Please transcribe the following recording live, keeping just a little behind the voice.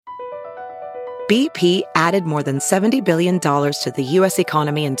BP added more than $70 billion to the U.S.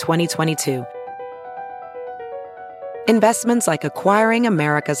 economy in 2022. Investments like acquiring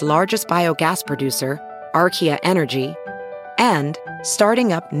America's largest biogas producer, Archaea Energy, and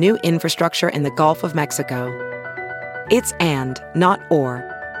starting up new infrastructure in the Gulf of Mexico. It's and, not or.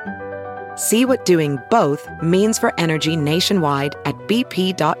 See what doing both means for energy nationwide at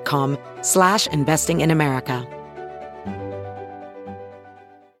bp.com/investing in America.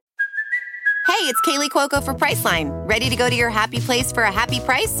 Hey, it's Kaylee Cuoco for Priceline. Ready to go to your happy place for a happy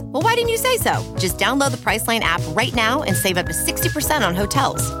price? Well, why didn't you say so? Just download the Priceline app right now and save up to 60% on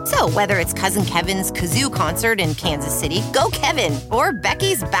hotels. So whether it's Cousin Kevin's Kazoo Concert in Kansas City, go Kevin, or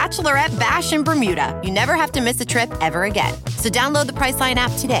Becky's Bachelorette Bash in Bermuda, you never have to miss a trip ever again. So download the Priceline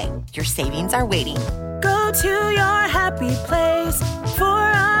app today. Your savings are waiting. Go to your happy place for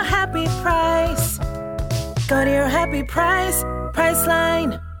a happy price. Go to your happy price,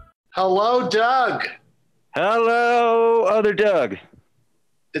 Priceline. Hello, Doug. Hello, other Doug.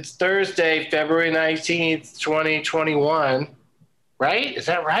 It's Thursday, February 19th, 2021. Right? Is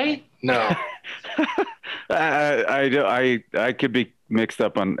that right? No. I could be mixed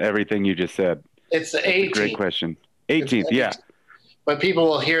up on everything you just said. It's the 18th. Great question. 18th, yeah. But people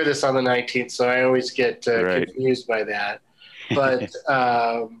will hear this on the 19th, so I always get confused by that. But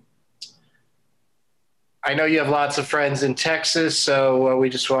I know you have lots of friends in Texas, so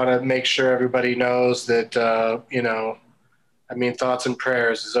we just want to make sure everybody knows that, thoughts and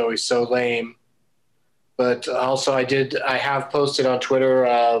prayers is always so lame. But also I have posted on Twitter,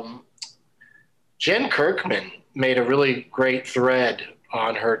 Jen Kirkman made a really great thread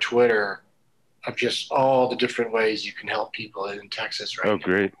on her Twitter of just all the different ways you can help people in Texas right now. Oh,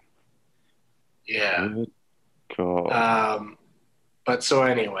 great. Yeah. Good call. But so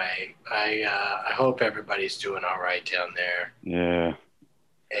anyway, I hope everybody's doing all right down there. Yeah.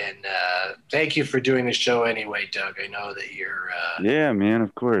 And thank you for doing the show anyway, Doug. I know that yeah, man,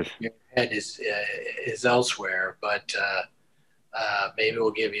 of course. Your head is elsewhere, but maybe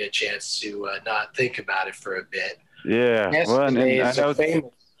we'll give you a chance to not think about it for a bit. Yeah. Well, and I know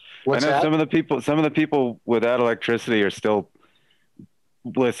some of the people without electricity are still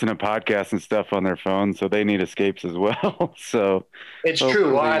listening to podcasts and stuff on their phones, so they need escapes as well. So it's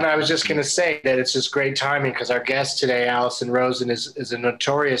true. Well, and I was just going to say that it's just great timing because our guest today, Alison Rosen, is a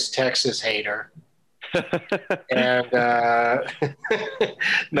notorious Texas hater. And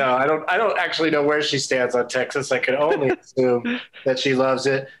no, I don't actually know where she stands on Texas. I can only assume that she loves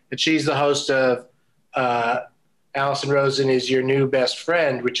it. And she's the host of Alison Rosen is Your New Best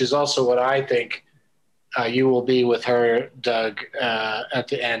Friend, which is also what I think you will be with her, Doug, at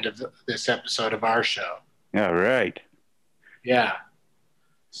the end of this episode of our show. All right. Yeah.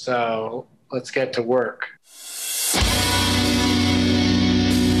 So let's get to work.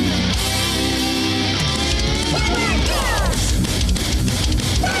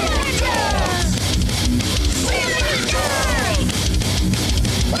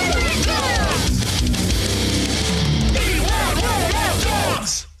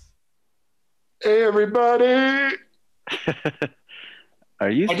 Hey, everybody.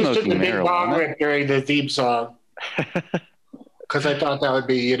 Are you I just took the big bong rip during the theme song because I thought that would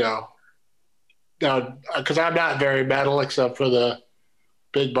be, because I'm not very metal except for the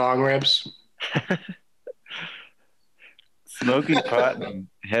big bong rips. Smoking pot and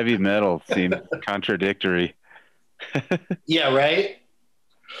heavy metal seem contradictory. Yeah, right?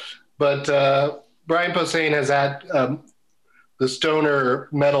 But Brian Posehn has that... the stoner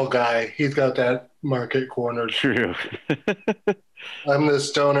metal guy, he's got that market cornered. True. I'm the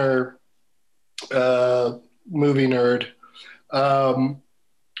stoner movie nerd.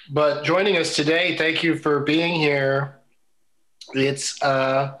 But joining us today, thank you for being here. It's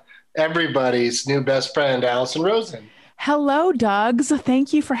everybody's new best friend, Alison Rosen. Hello, Dougs.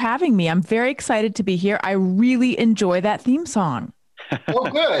 Thank you for having me. I'm very excited to be here. I really enjoy that theme song.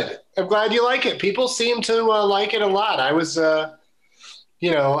 Oh, good. I'm glad you like it. People seem to like it a lot. I was, I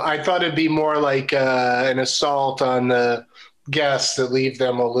thought it'd be more like an assault on the guests that leave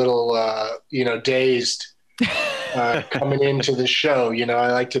them a little, dazed coming into the show.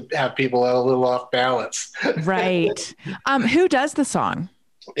 I like to have people a little off balance. Right. Who does the song?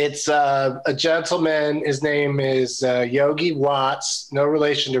 It's a gentleman. His name is Yogi Watts, no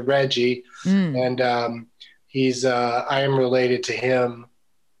relation to Reggie. And I am related to him.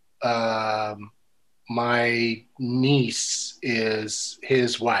 My niece is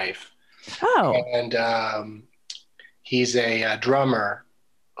his wife. Oh. And he's a drummer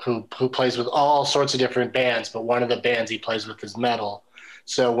who plays with all sorts of different bands, but one of the bands he plays with is metal.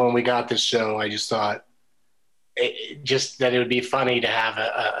 So when we got this show, I just thought just that it would be funny to have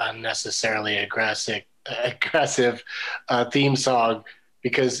a unnecessarily aggressive theme song,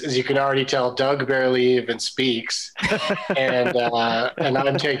 because as you can already tell, Doug barely even speaks, and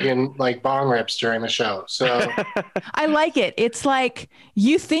I'm taking like bong rips during the show. So I like it. It's like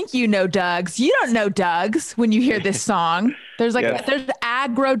you think you know Doug's, you don't know Doug's when you hear this song. There's there's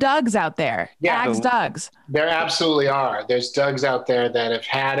aggro Doug's out there. Yeah, Ags Doug's. There absolutely are. There's Doug's out there that have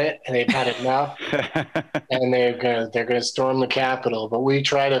had it and they've had enough, and they're gonna storm the Capitol. But we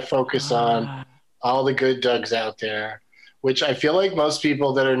try to focus on all the good Doug's out there, which I feel like most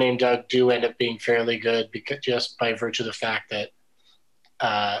people that are named Doug do end up being fairly good, because just by virtue of the fact that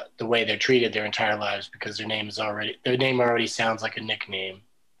the way they're treated their entire lives, because their name already sounds like a nickname.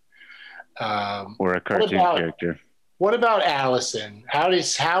 Or a cartoon character. What about Alison? How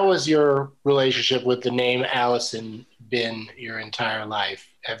has your relationship with the name Alison been your entire life?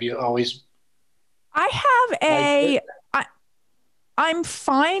 Have you always? I'm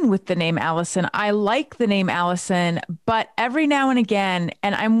fine with the name Alison. I like the name Alison, but every now and again,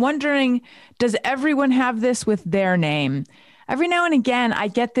 and I'm wondering, does everyone have this with their name? Every now and again, I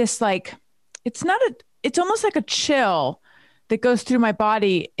get this, like, it's almost like a chill that goes through my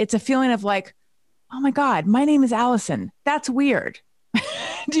body. It's a feeling of like, oh my God, my name is Alison. That's weird.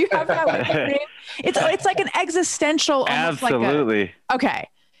 Do you have that with your name? It's like an existential. Absolutely. Okay.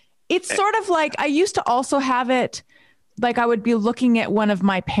 It's sort of like, I used to also have it, like I would be looking at one of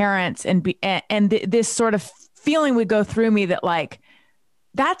my parents and this sort of feeling would go through me that like,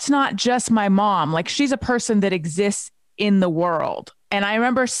 that's not just my mom. Like, she's a person that exists in the world. And I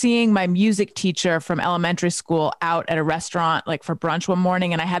remember seeing my music teacher from elementary school out at a restaurant, like for brunch one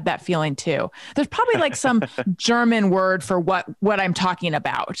morning. And I had that feeling too. There's probably like some German word for what I'm talking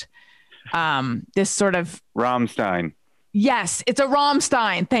about. This sort of Rammstein. Yes, it's a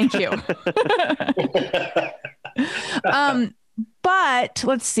Rammstein. Thank you. But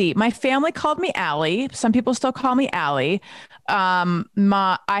let's see. My family called me Allie. Some people still call me Allie.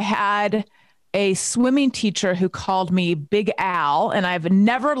 I had a swimming teacher who called me Big Al, and I've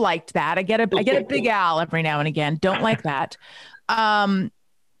never liked that. I get a Big Al every now and again. Don't like that. And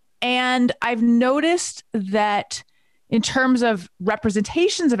I've noticed that in terms of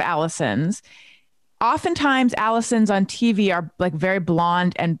representations of Alisons, oftentimes Alisons on TV are like very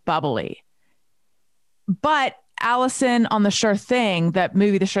blonde and bubbly. But Alison on The Sure Thing, that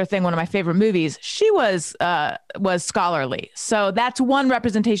movie, The Sure Thing, one of my favorite movies, she was scholarly. So that's one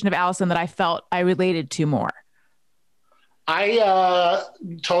representation of Alison that I felt I related to more. I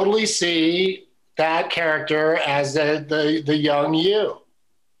totally see that character as the young you.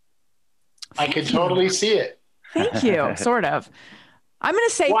 I could totally see it. Thank you. Sort of. I'm going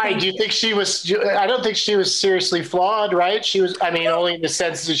to say. Why do you think she was? I don't think she was seriously flawed, right? She was. I mean, only in the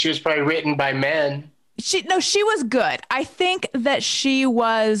sense that she was probably written by men. She was good. I think that she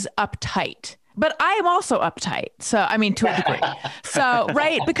was uptight, but I am also uptight. So, I mean, to a degree. So,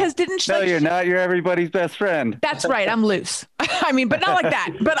 right. Because didn't she? No, you're not. You're everybody's best friend. That's right. I'm loose. I mean, but not like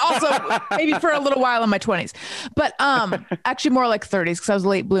that, but also maybe for a little while in my 20s, but actually more like 30s, because I was a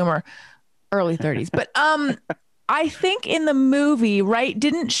late bloomer, early 30s. But I think in the movie, right,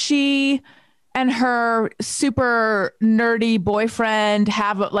 didn't she and her super nerdy boyfriend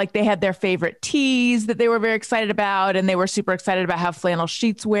have, like, they had their favorite teas that they were very excited about, and they were super excited about how flannel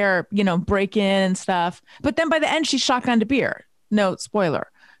sheets break in and stuff. But then by the end, she shotgunned a beer. No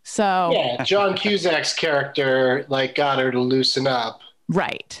spoiler. So yeah, John Cusack's character like got her to loosen up.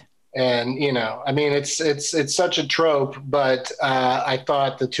 Right. And, I mean, it's such a trope, but I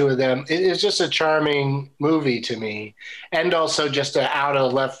thought the two of them, it was just a charming movie to me. And also just an out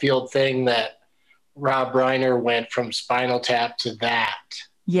of left field thing that Rob Reiner went from Spinal Tap to that.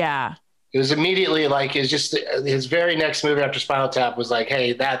 Yeah. It was immediately like, it's just his very next movie after Spinal Tap was like,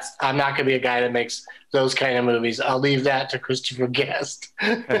 hey, I'm not going to be a guy that makes those kind of movies. I'll leave that to Christopher Guest.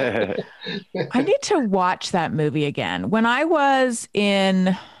 I need to watch that movie again. When I was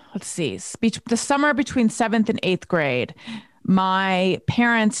in, let's see, the summer between 7th and 8th grade, my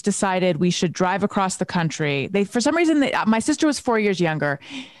parents decided we should drive across the country. For some reason, my sister was 4 years younger.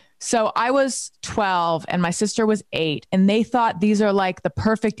 So I was 12 and my sister was 8, and they thought these are like the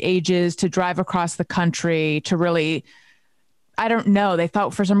perfect ages to drive across the country to really, I don't know. They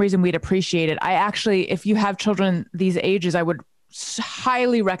thought for some reason we'd appreciate it. I actually, if you have children these ages, I would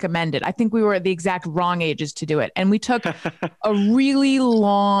highly recommend it. I think we were at the exact wrong ages to do it. And we took a really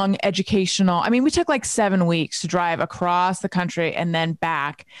long educational, we took like 7 weeks to drive across the country and then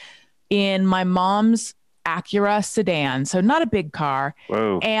back in my mom's Acura sedan. So not a big car.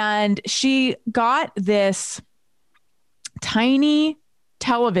 Whoa. And she got this tiny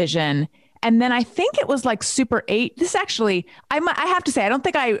television And then I think it was like Super 8. This actually, I have to say, I don't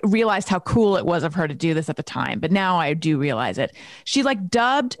think I realized how cool it was of her to do this at the time, but now I do realize it. She like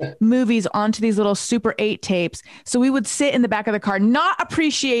dubbed movies onto these little Super 8 tapes. So we would sit in the back of the car, not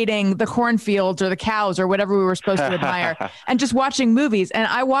appreciating the cornfields or the cows or whatever we were supposed to admire, and just watching movies. And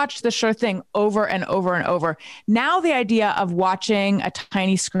I watched the sure thing over and over and over. Now the idea of watching a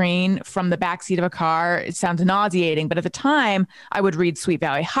tiny screen from the backseat of a car, it sounds nauseating. But at the time, I would read Sweet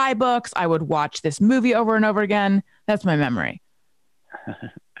Valley High books. I would watch this movie over and over again. That's my memory.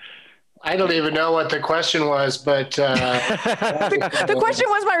 I don't even know what the question was, but the question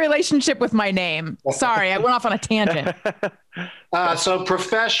was my relationship with my name. Sorry, I went off on a tangent. So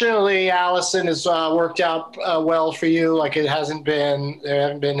professionally, Alison has worked out well for you. Like there haven't been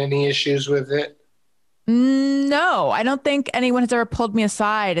any issues with it. No, I don't think anyone has ever pulled me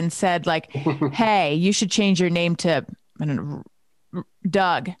aside and said like, "Hey, you should change your name to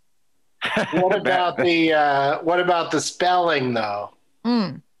Doug." What about the spelling though?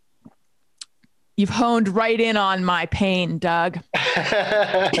 You've honed right in on my pain, Doug.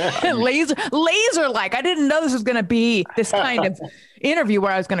 laser like. I didn't know this was going to be this kind of interview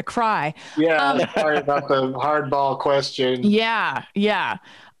where I was going to cry. Yeah, sorry about the hardball question. Yeah.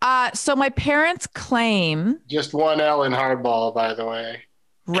 So my parents claim just one L in hardball, by the way.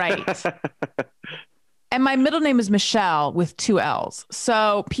 Right. And my middle name is Michelle with 2 L's.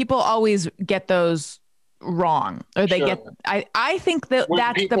 So people always get those wrong, or they get. I think that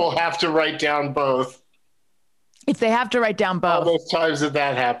people have to write down both. If they have to write down both, all those times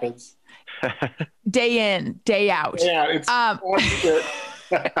that happens, day in, day out. Yeah, it's.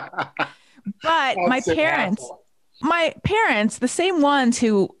 But my parents, the same ones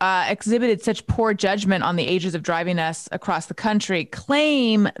who exhibited such poor judgment on the ages of driving us across the country,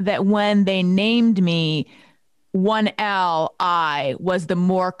 claim that when they named me, 1L-I was the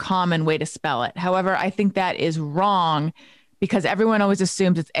more common way to spell it. However, I think that is wrong because everyone always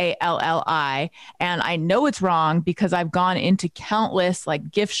assumes it's A-L-L-I. And I know it's wrong because I've gone into countless like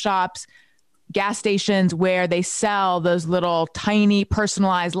gift shops, gas stations where they sell those little tiny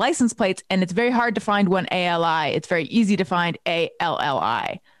personalized license plates. And it's very hard to find one A-L-I. It's very easy to find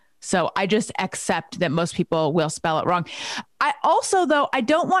A-L-L-I. So I just accept that most people will spell it wrong. I also, though, I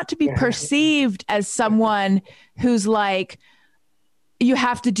don't want to be perceived as someone who's like, you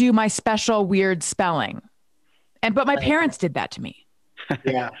have to do my special weird spelling. But my parents did that to me.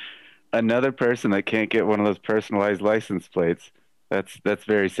 Yeah. Another person that can't get one of those personalized license plates. That's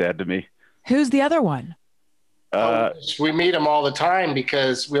very sad to me. Who's the other one? We meet them all the time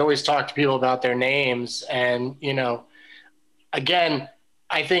because we always talk to people about their names. And, again,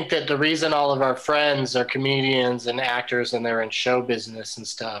 I think that the reason all of our friends are comedians and actors and they're in show business and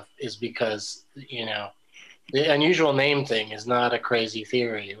stuff is because, the unusual name thing is not a crazy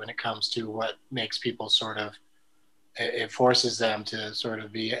theory when it comes to what makes people sort of, it forces them to sort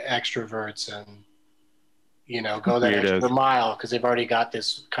of be extroverts and, go that extra mile because they've already got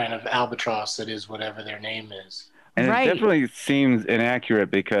this kind of albatross that is whatever their name is. And It definitely seems inaccurate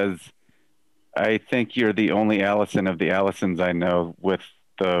because I think you're the only Alison of the Alisons I know with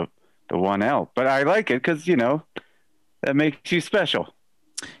the 1L, but I like it because that makes you special.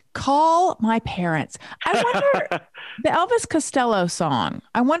 Call my parents. I wonder the Elvis Costello song.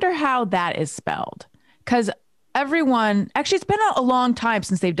 I wonder how that is spelled because everyone actually it's been a long time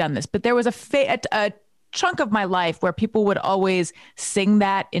since they've done this, but there was a chunk of my life where people would always sing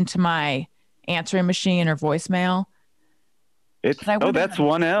that into my answering machine or voicemail. That's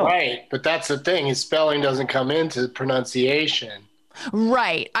 1L, right? But that's the thing: his spelling doesn't come into pronunciation.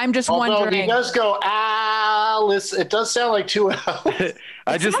 Right. I'm just wondering. He does go Alice. It does sound like 2 L's.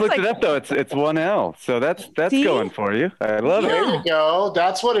 I just looked it up though. It's 1L. So that's going for you. I love it. There you go.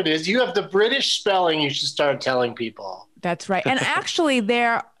 That's what it is. You have the British spelling. You should start telling people. That's right. And actually,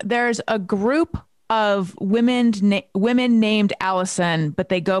 there's a group of women named Alison, but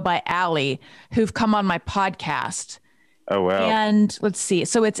they go by Allie, who've come on my podcast. Oh wow. And let's see.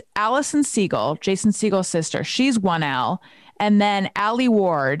 So it's Alison Siegel, Jason Siegel's sister. She's 1L. And then Allie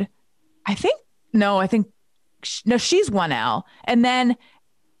Ward, she's 1L. And then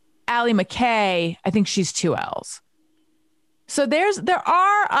Allie McKay, I think she's 2 L's. So there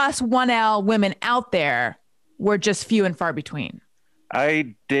are us 1L women out there. We're just few and far between.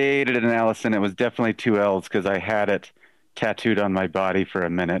 I dated an Alison. It was definitely 2 L's because I had it tattooed on my body for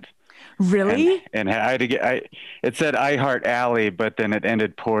a minute. Really? And I had to it said I Heart Allie, but then it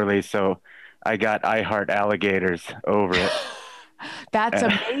ended poorly. So I got I Heart Alligators over it. That's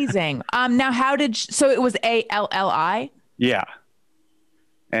amazing. Now so it was A-L-L-I? Yeah.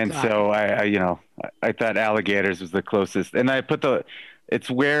 And so I thought alligators was the closest. And I put It's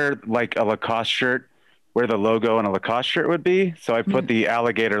where like a Lacoste shirt, where the logo on a Lacoste shirt would be. So I put the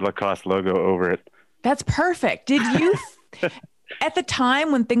alligator Lacoste logo over it. That's perfect. Did you, at the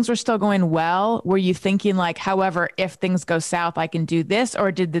time when things were still going well, were you thinking like, however, if things go south, I can do this?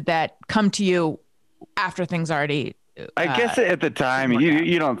 Or did that come to you after things already? I guess at the time,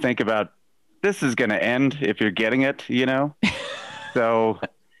 you don't think about this is going to end if you're getting it, you know? So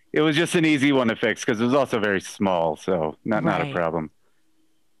it was just an easy one to fix because it was also very small. So not a problem.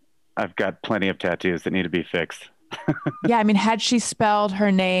 I've got plenty of tattoos that need to be fixed. Yeah, I mean, had she spelled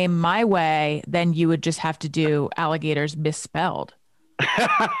her name my way, then you would just have to do alligators misspelled.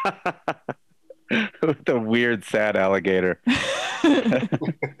 The weird, sad alligator.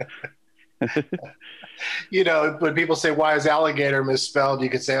 You know, when people say, why is alligator misspelled? You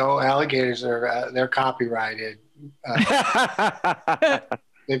could say, oh, alligators are, they're copyrighted.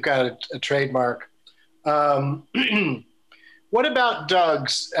 They've got a trademark. What about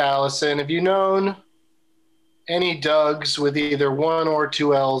Dougs, Alison? Have you known any Dougs with either one or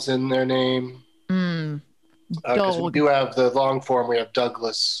two L's in their name? Because we do have the long form. We have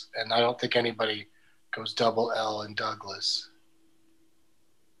Douglas, and I don't think anybody goes double L in Douglas.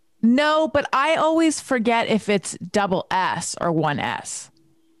 No, but I always forget if it's double S or one S.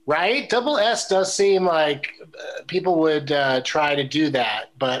 Right? Double S does seem like people would try to do that,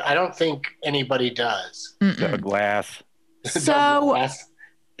 but I don't think anybody does. Douglas. So,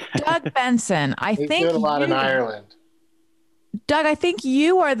 Doug Benson, I think doing a lot in Ireland. Doug, I think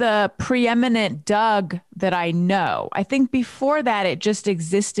you are the preeminent Doug that I know. I think before that, it just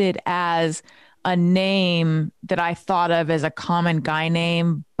existed as a name that I thought of as a common guy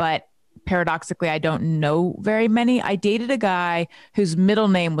name, but paradoxically, I don't know very many. I dated a guy whose middle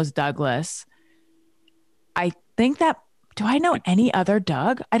name was Douglas. I think that, do I know any other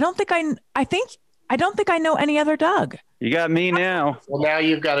Doug? I don't think I know any other Doug. You got me now. Well, now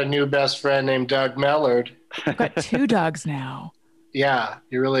you've got a new best friend named Doug Mellard. I've got two Dougs now. Yeah,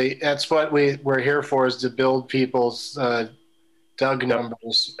 that's what we're here for, is to build people's Doug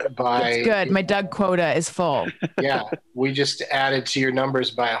numbers by. That's good. My Doug quota is full. Yeah, we just added to your numbers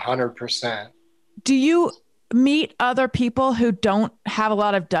by 100%. Do you meet other people who don't have a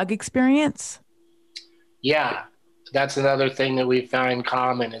lot of Doug experience? Yeah, that's another thing that we find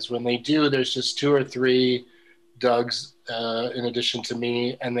common is when they do, there's just two or three Dougs in addition to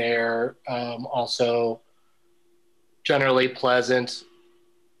me, and they're also generally pleasant.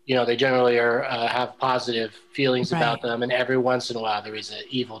 You know, they generally have positive feelings about them, and every once in a while there is an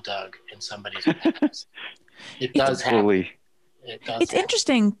evil Doug in somebody's past. It does happen. It's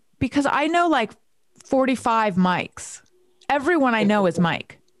interesting because I know like 45 Mikes. Everyone I know is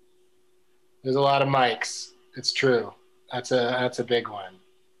Mike. There's a lot of Mikes. It's true. That's a big one.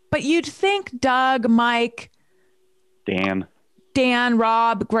 But you'd think Doug, Mike, Dan,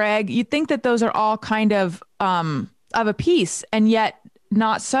 Rob, Greg, you'd think that those are all kind of a piece, and yet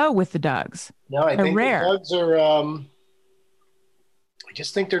not so with the Dougs. No, I think rare. The Dougs are, I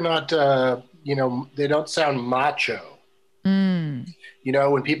just think they're not, they don't sound macho. You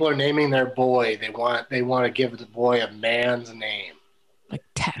know, when people are naming their boy, they want to give the boy a man's name. Like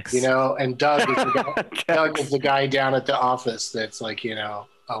Tex. You know, and Doug is the guy, Doug is the guy down at the office that's like, you know,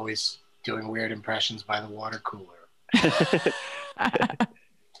 always doing weird impressions by the water cooler.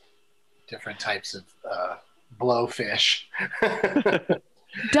 Different types of blowfish.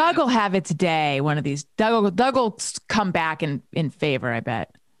 Doug will have its day one of these. Doug will come back in favor, I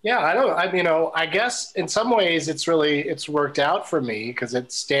bet. Yeah, I guess in some ways it's worked out for me because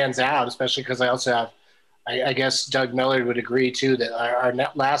it stands out, especially because I also have, I guess Doug Mellard would agree too that our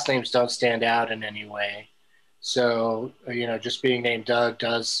last names don't stand out in any way. So, you know, just being named Doug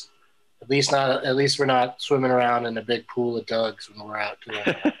does, at least we're not swimming around in a big pool of Dougs when we're out doing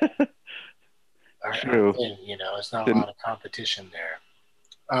our thing, you know, it's not a lot of competition there.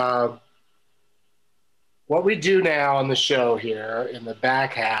 What we do now on the show here in the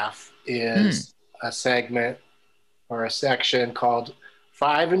back half is a segment or a section called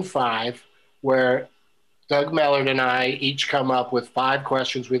 5 and 5, where Doug Mellard and I each come up with 5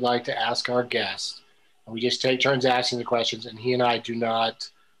 questions we'd like to ask our guests. And we just take turns asking the questions, and he and I do not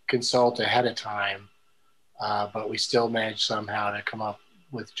consult ahead of time, but we still manage somehow to come up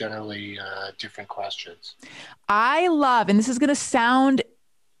with generally different questions. I love, and this is going to sound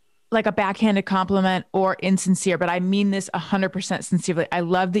like a backhanded compliment or insincere, but I mean this 100% sincerely. I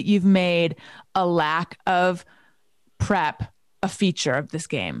love that you've made a lack of prep a feature of this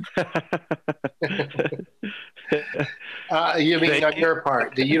game. You mean on your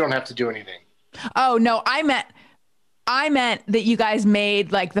part that you don't have to do anything? Oh no, I meant that you guys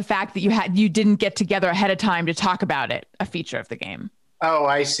made like the fact that you didn't get together ahead of time to talk about it a feature of the game. Oh,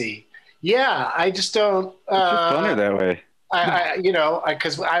 I see. Yeah, I just don't. It's just funner that way.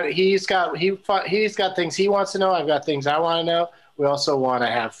 Because he's got things he wants to know. I've got things I want to know. We also want to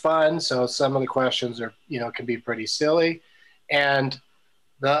have fun, so some of the questions are, can be pretty silly. And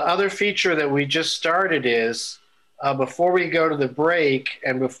the other feature that we just started is before we go to the break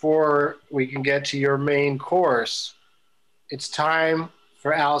and before we can get to your main course, it's time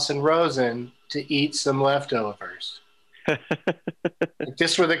for Alison Rosen to eat some leftovers. If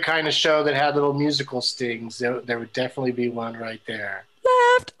this were the kind of show that had little musical stings, there would definitely be one right there.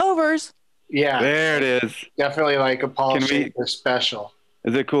 Leftovers. Yeah. There it is. Definitely like a Paul Schaefer special.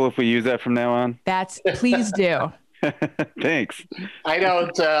 Is it cool if we use that from now on? Please do. Thanks. I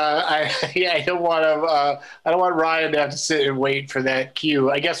don't. I don't want to. I don't want Ryan to have to sit and wait for that cue.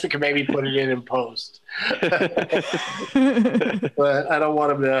 I guess we can maybe put it in post. But I don't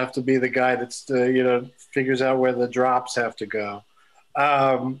want him to have to be the guy that's figures out where the drops have to go.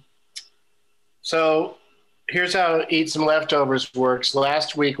 So here's how Eat Some Leftovers works.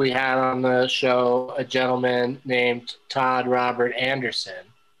 Last week we had on the show a gentleman named Todd Robert Anderson.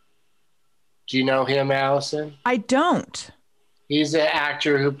 Do you know him, Alison? I don't. He's an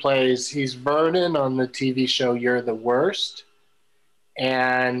actor he's Vernon on the TV show You're the Worst.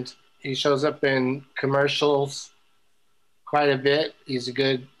 And he shows up in commercials quite a bit. He's a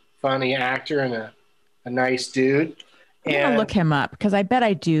good, funny actor and a nice dude. I'm going to look him up because I bet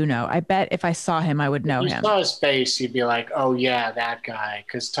I do know. I bet if I saw him, I would know him. If you saw his face, you'd be like, oh, yeah, that guy.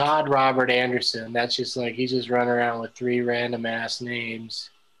 Because Todd Robert Anderson, that's just like he's just running around with 3 random-ass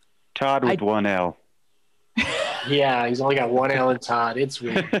names. Todd with 1 L. Yeah, he's only got 1 L in Todd. It's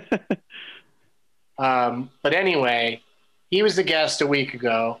weird. But anyway, he was the guest a week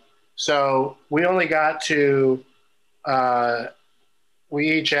ago. So we only got to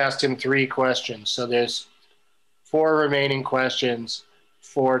we each asked him 3 questions. So there's 4 remaining questions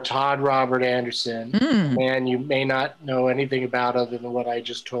for Todd Robert Anderson. And you may not know anything about other than what I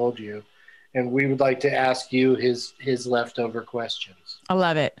just told you. And we would like to ask you his leftover questions. I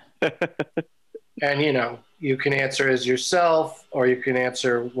love it. And, you can answer as yourself, or you can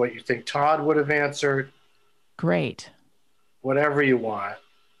answer what you think Todd would have answered. Great. Whatever you want.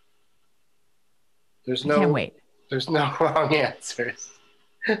 Can't wait. There's no wrong answers.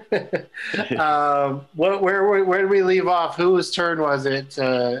 Where did we leave off? Whose turn was it,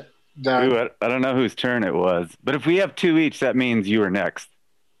 Doug? Ooh, I don't know whose turn it was. But if we have 2 each, that means you are next.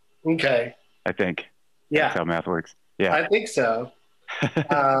 Okay. I think. Yeah. That's how math works. Yeah. I think so.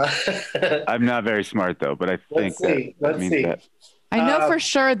 I'm not very smart, though, but I think Let's see. That. I know for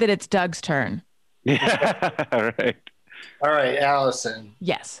sure that it's Doug's turn. Yeah. All right, Alison.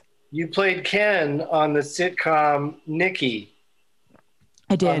 Yes. You played Ken on the sitcom Nikki.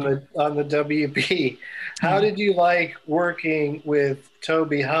 I did. On the WB. How did you like working with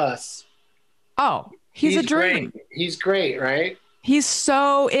Toby Huss? Oh, he's a dream. Great. He's great, right?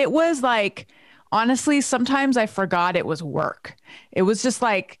 It was like, honestly, sometimes I forgot it was work. It was just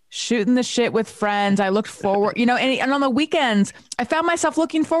like shooting the shit with friends. I looked forward, and on the weekends, I found myself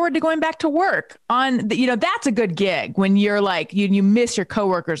looking forward to going back to work that's a good gig when you're like, you miss your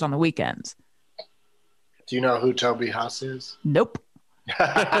coworkers on the weekends. Do you know who Toby Huss is? Nope.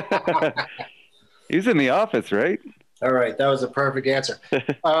 He's in The Office, right? All right. That was a perfect answer.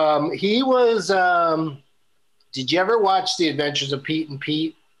 He was, did you ever watch The Adventures of Pete and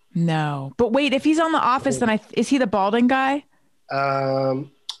Pete? No, but wait, if he's on The Office, then is he the balding guy?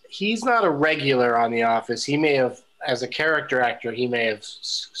 He's not a regular on The Office. He may have, as a character actor, he may have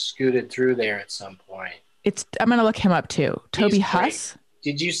scooted through there at some point. I'm going to look him up too. Toby Huss.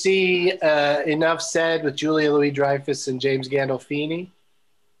 Did you see Enough Said with Julia Louis-Dreyfus and James Gandolfini?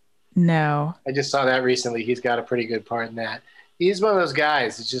 No. I just saw that recently. He's got a pretty good part in that. He's one of those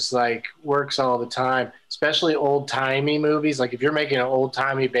guys that just like works all the time, especially old-timey movies. Like if you're making an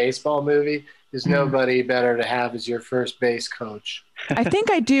old-timey baseball movie, there's nobody better to have as your first base coach. I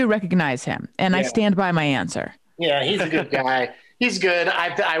think I do recognize him, and I stand by my answer. Yeah, he's a good guy. He's good.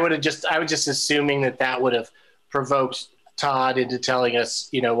 I was just assuming that would have provoked Todd into telling us,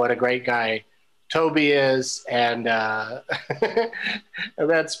 what a great guy Toby is, and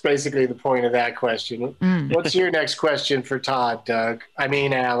that's basically the point of that question. What's your next question for Todd, Doug? I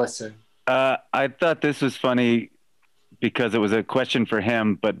mean, Alison. I thought this was funny because it was a question for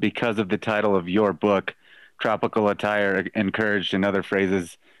him, but because of the title of your book, Tropical Attire Encouraged, and other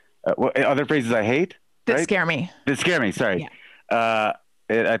phrases I hate? That right? scare me. That scare me, sorry. Yeah.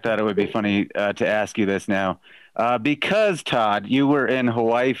 I thought it would be funny to ask you this now. Because, Todd, you were in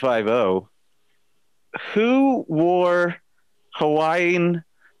Hawaii Five-0, who wore Hawaiian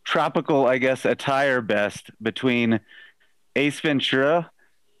tropical, I guess, attire best between Ace Ventura,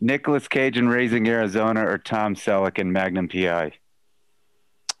 Nicolas Cage in Raising Arizona, or Tom Selleck in Magnum PI?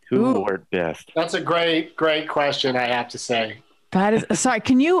 Who wore it best? That's a great question, I have to say. That is sorry.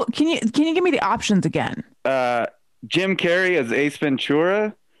 Can you give me the options again? Jim Carrey as Ace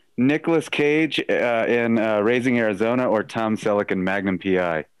Ventura, Nicolas Cage in Raising Arizona, or Tom Selleck in Magnum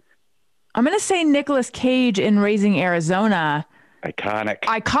PI? I'm going to say Nicolas Cage in Raising Arizona. Iconic.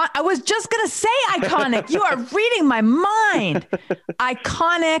 I was just going to say iconic. You are reading my mind.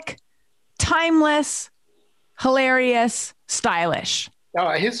 Iconic, timeless, hilarious, stylish.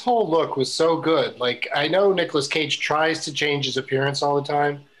 No, his whole look was so good. Like, I know Nicolas Cage tries to change his appearance all the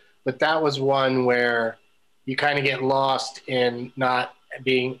time, but that was one where you kind of get lost in not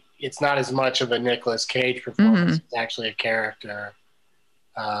being, it's not as much of a Nicolas Cage performance. It's actually a character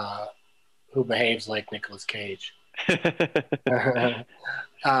who behaves like Nicolas Cage. But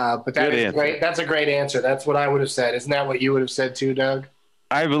that is great. That's a great answer. That's what I would have said. Isn't that what you would have said too, Doug?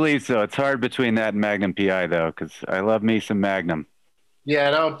 I believe so. It's hard between that and Magnum PI though, because I love me some Magnum.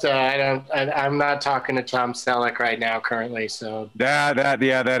 Yeah, I'm not talking to Tom Selleck right now currently. So that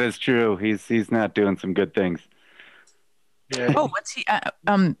is true. He's not doing some good things. Yeah. Oh, what's he?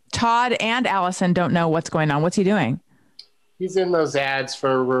 Todd and Alison don't know what's going on. What's he doing? He's in those ads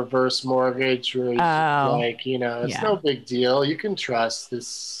for reverse mortgage where he's like, it's no big deal. You can trust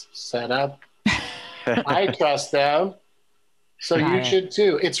this setup. I trust them. So you should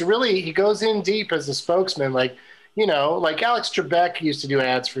too. It's really, he goes in deep as a spokesman. Like, like Alex Trebek used to do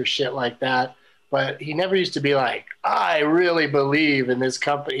ads for shit like that, but he never used to be like, I really believe in this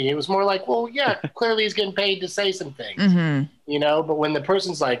company. He was more like, well, yeah, clearly he's getting paid to say some things, but when the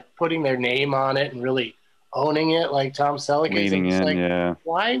person's like putting their name on it and really owning it, like Tom Selleck is, it's like,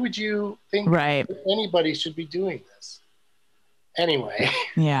 why would you think that anybody should be doing this? Anyway.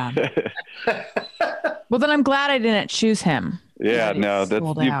 Yeah. Well, then I'm glad I didn't choose him. Yeah, no,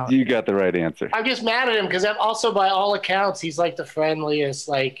 you got the right answer. I'm just mad at him because also, by all accounts, he's like the friendliest.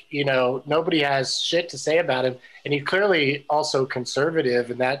 Like, nobody has shit to say about him, and he's clearly also conservative,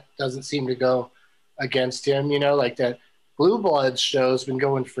 and that doesn't seem to go against him. Like that Blue Bloods show's been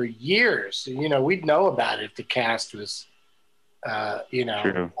going for years. We'd know about it if the cast was,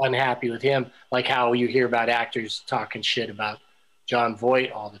 True. unhappy with him. Like how you hear about actors talking shit about John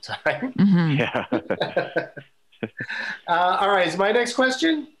Voight all the time. Yeah. All right. Is my next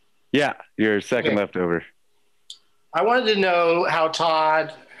question? Yeah. Your second leftover. I wanted to know how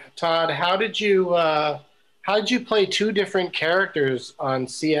Todd, how did you play two different characters on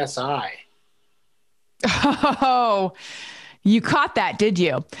CSI? Oh, you caught that, did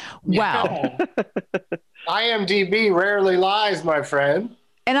you? Wow. IMDb rarely lies, my friend.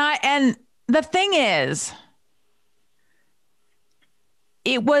 And the thing is,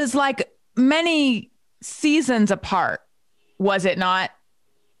 it was like many seasons apart, was it not?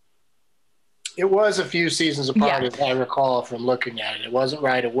 It was a few seasons apart, if I recall from looking at it. It wasn't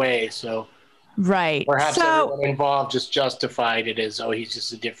right away, so perhaps everyone involved just justified it as, he's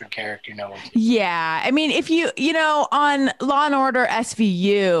just a different character. No one's. Yeah, I mean, if on Law and Order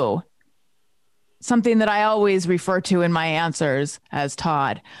SVU, something that I always refer to in my answers as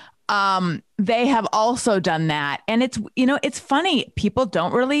Todd, they have also done that. And it's funny. People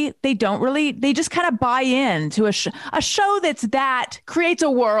they just kind of buy into a show that creates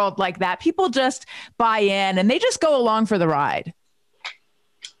a world like that. People just buy in and they just go along for the ride.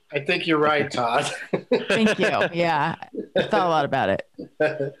 I think you're right, Todd. Thank you. Yeah. I thought a lot about it.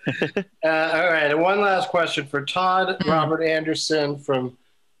 All right. And one last question for Todd, Robert Anderson from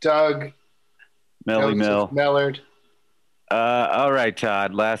Doug Mellard. All right,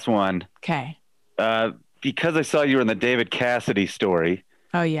 Todd, last one. Okay. Because I saw you were in the David Cassidy story.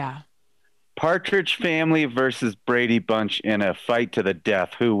 Oh, yeah. Partridge Family versus Brady Bunch in a fight to the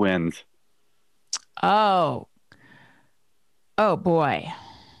death. Who wins? Oh, boy.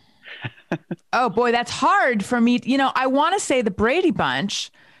 Oh, boy, that's hard for me. I want to say the Brady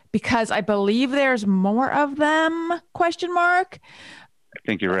Bunch because I believe there's more of them, ? I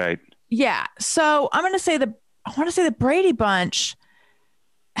think you're right. Yeah. So I'm going to say I want to say the Brady Bunch.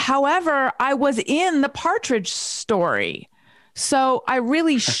 However, I was in the Partridge story. So I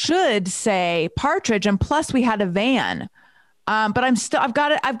really should say Partridge. And plus we had a van. But I'm sorry,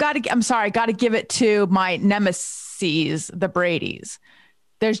 I got to give it to my nemesis, the Bradys.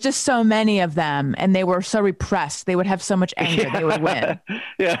 There's just so many of them and they were so repressed. They would have so much anger. They would win.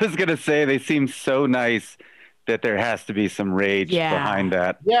 Yeah. I was going to say they seem so nice that there has to be some rage behind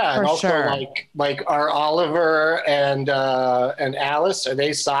that. Yeah, and also like are Oliver and Alice, are they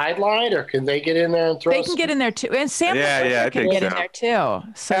sidelined or can they get in there and throw? They can get in there too, and Sam can get in there too.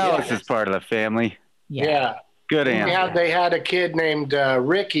 So Alice is part of the family. Yeah. Good answer. They had a kid named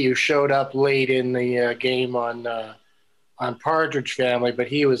Ricky who showed up late in the game on Partridge Family, but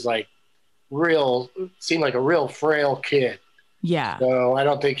he was like seemed like a real frail kid. Yeah. So I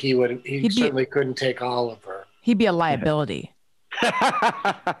don't think he certainly couldn't take Oliver. He'd be a liability.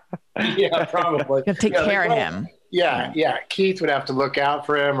 Yeah, probably. You have to take care of him. Yeah. Keith would have to look out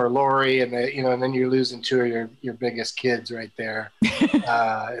for him, or Lori, and then you're losing two of your biggest kids right there.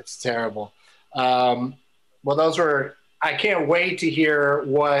 It's terrible. Well, I can't wait to hear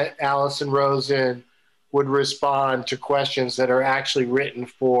what Alison Rosen would respond to questions that are actually written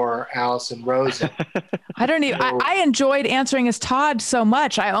for Alison Rosen. I enjoyed answering as Todd so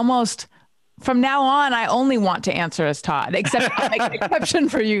much. From now on, I only want to answer as Todd, except I make an exception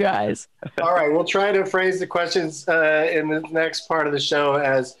for you guys. All right, we'll try to phrase the questions in the next part of the show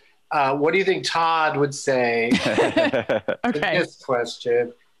as, what do you think Todd would say to this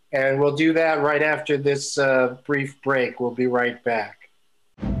question? And we'll do that right after this brief break. We'll be right back.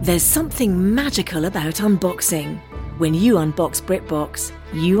 There's something magical about unboxing. When you unbox BritBox,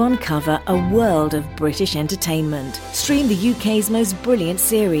 you uncover a world of British entertainment. Stream the UK's most brilliant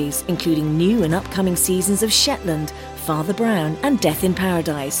series, including new and upcoming seasons of Shetland, Father Brown and Death in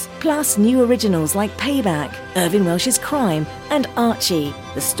Paradise. Plus new originals like Payback, Irving Welsh's Crime and Archie,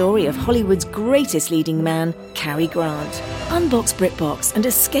 the story of Hollywood's greatest leading man, Cary Grant. Unbox BritBox and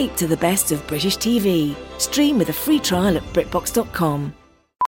escape to the best of British TV. Stream with a free trial at BritBox.com.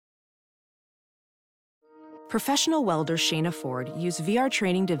 Professional welder Shayna Ford used VR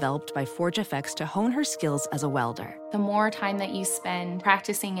training developed by ForgeFX to hone her skills as a welder. The more time that you spend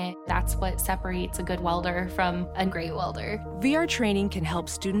practicing it, that's what separates a good welder from a great welder. VR training can help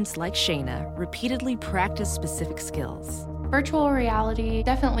students like Shayna repeatedly practice specific skills. Virtual reality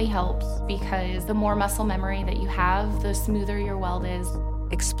definitely helps because the more muscle memory that you have, the smoother your weld is.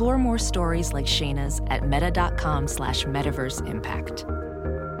 Explore more stories like Shayna's at meta.com/metaverseimpact.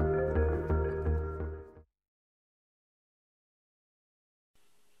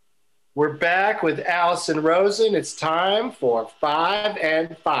 We're back with Alison Rosen. It's time for 5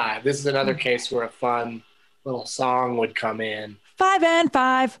 and 5. This is another case where a fun little song would come in. 5 and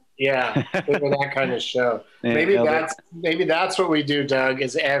 5. Yeah, that kind of show. Yeah, maybe that's what we do, Doug,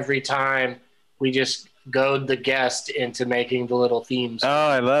 is every time we just goad the guest into making the little themes. Oh,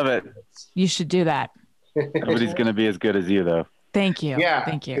 I love it. You should do that. Nobody's going to be as good as you, though. Thank you. Yeah,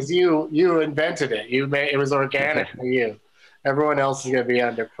 thank you. Because you invented it. It was organic for you. Everyone else is going to be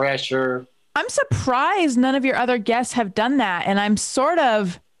under pressure. I'm surprised none of your other guests have done that, and I'm sort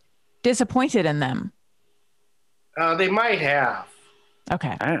of disappointed in them. They might have.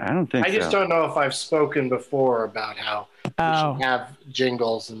 Okay. I don't think so. I just don't know if I've spoken before about how we should have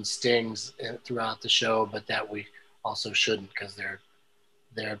jingles and stings throughout the show, but that we also shouldn't because they're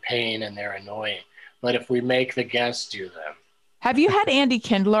a pain and they're annoying. But if we make the guests do them. Have you had Andy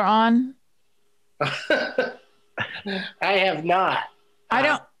Kindler on? I have not. He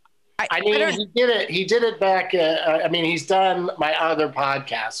did it. He did it back. He's done my other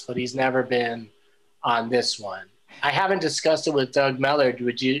podcasts, but he's never been on this one. I haven't discussed it with Doug Mellor.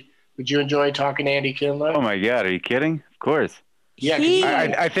 Would you enjoy talking to Andy Kindler? Oh my God, are you kidding? Of course.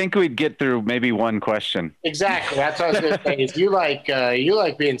 Yeah, I think we'd get through maybe one question. Exactly. That's what I was going to say. Is you like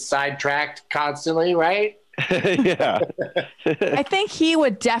being sidetracked constantly, right? Yeah. I think he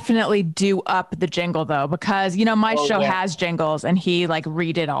would definitely do up the jingle though, because my show has jingles and he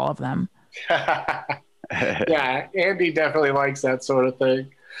redid all of them. Yeah, Andy definitely likes that sort of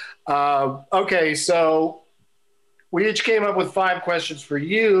thing. Okay, so we each came up with 5 questions for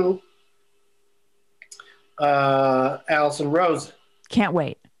you, Alison Rosen. Can't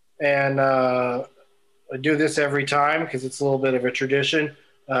wait. And I do this every time because it's a little bit of a tradition.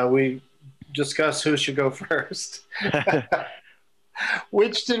 We discuss who should go first.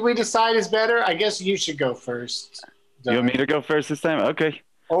 Which did we decide is better? I guess you should go first. You want me to go first this time? Okay.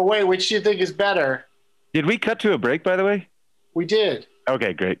 Oh, wait, which do you think is better? Did we cut to a break, by the way? We did.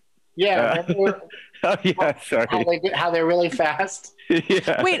 Okay, great. Yeah. Oh, yeah, sorry. How they're really fast?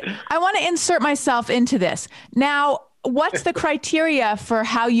 Yeah. Wait, I want to insert myself into this. Now, what's the criteria for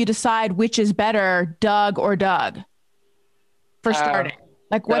how you decide which is better, Doug or Doug? For starting.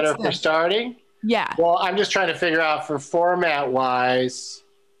 For starting? Yeah. Well, I'm just trying to figure out for format-wise.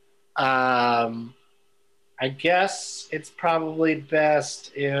 I guess it's probably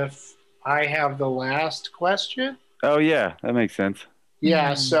best if I have the last question. Oh, yeah, that makes sense.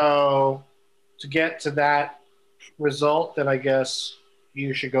 Yeah, so to get to that result, then I guess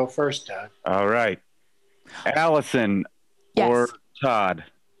you should go first, Doug. All right. Alison or Todd,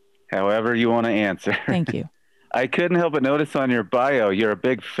 however you want to answer. Thank you. I couldn't help but notice on your bio, you're a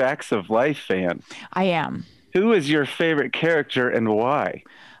big Facts of Life fan. I am. Who is your favorite character and why?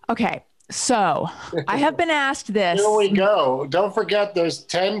 Okay. So I have been asked this. Here we go. Don't forget there's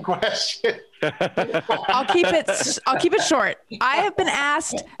 10 questions. I'll keep it short. I have been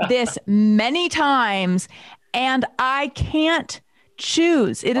asked this many times and I can't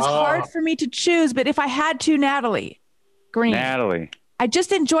choose. It is hard for me to choose, but if I had to, Natalie Green. Natalie. I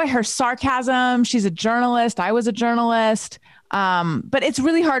just enjoy her sarcasm. She's a journalist. I was a journalist. But it's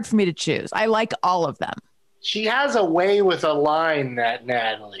really hard for me to choose. I like all of them. She has a way with a line, that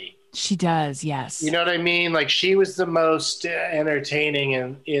Natalie. She does, yes. You know what I mean? Like, she was the most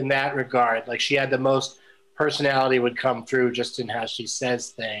entertaining in that regard. Like, she had the most personality would come through just in how she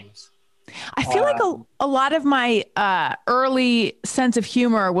says things. I feel like a lot of my early sense of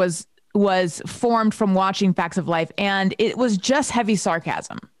humor was formed from watching Facts of Life, and it was just heavy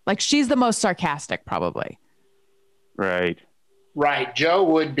sarcasm. Like, she's the most sarcastic, probably. Right. Right. Jo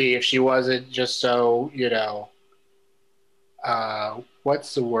would be if she wasn't just so,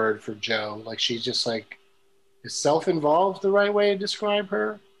 what's the word for Jo? Like, she's just like, is self-involved the right way to describe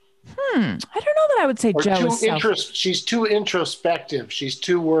her? I don't know that I would say Jo is she's too introspective. She's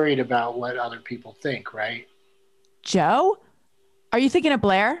too worried about what other people think, right? Jo? Are you thinking of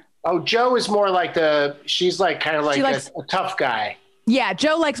Blair? Oh, Jo is more like she's like kind of like a tough guy. Yeah,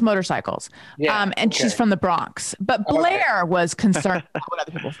 Jo likes motorcycles. Yeah, and she's from the Bronx. But Blair was concerned about what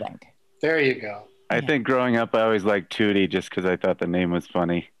other people think. There you go. I think growing up, I always liked Tootie just because I thought the name was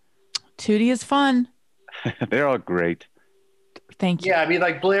funny. Tootie is fun. They're all great. Thank you. Yeah, I mean,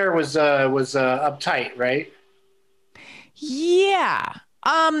 like Blair was uptight, right? Yeah.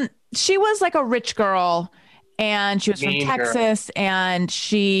 She was like a rich girl, and she was from Texas, and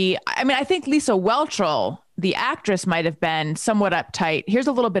I think Lisa Whelchel, the actress, might have been somewhat uptight. Here's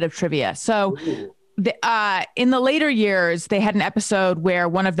a little bit of trivia. So in the later years, they had an episode where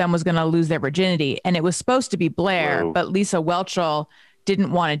one of them was going to lose their virginity, and it was supposed to be Blair, but Lisa Whelchel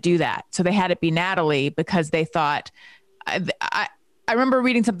didn't want to do that. So they had it be Natalie because they thought, I remember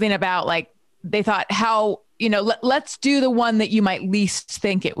reading something about like, they thought how, let's do the one that you might least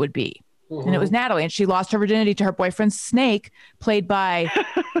think it would be. Mm-hmm. And it was Natalie, and she lost her virginity to her boyfriend Snake, played by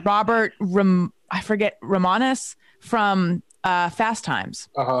Robert Romanus from Fast Times.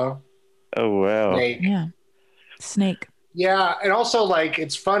 Uh-huh. Oh, wow. Snake. Yeah. Snake. Yeah. And also, like,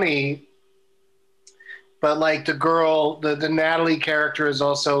 it's funny, but like the girl, the Natalie character is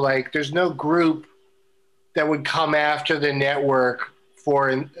also like, there's no group that would come after the network for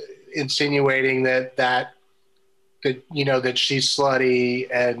insinuating that she's slutty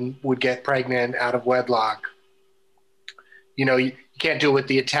and would get pregnant out of wedlock. You can't do it with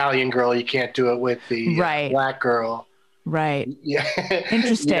the Italian girl. You can't do it with the black girl. Right. Yeah.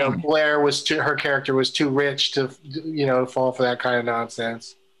 Interesting. Blair her character was too rich to, fall for that kind of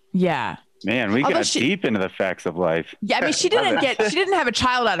nonsense. Yeah. Man, we got deep into the Facts of Life. Yeah. I mean, she didn't have a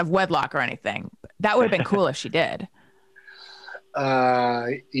child out of wedlock or anything. That would have been cool if she did.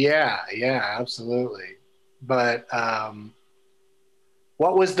 Yeah, absolutely. But,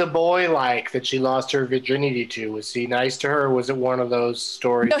 what was the boy like that she lost her virginity to? Was he nice to her? Or was it one of those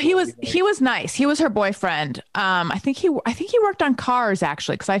stories? No, he was nice. He was her boyfriend. I think he worked on cars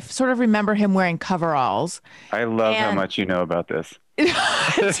actually, because I sort of remember him wearing coveralls. I love how much you know about this.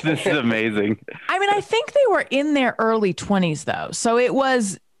 This is amazing. I mean, I think they were in their early 20s though, so it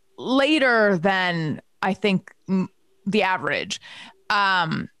was later than I think the average.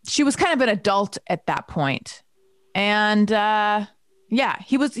 She was kind of an adult at that point, and yeah,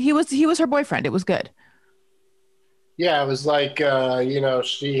 he was her boyfriend. It was good. Yeah, it was like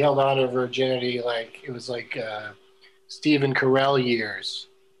she held on to virginity like it was like Stephen Carell years.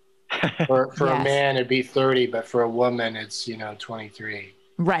 For yes. A man, it'd be 30, but for a woman, it's 23.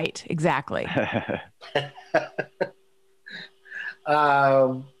 Right, exactly.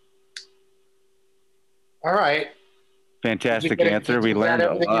 All right. Fantastic answer. We learned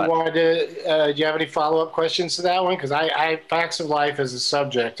a lot. You wanted to, do you have any follow-up questions to that one? Because I Facts of Life as a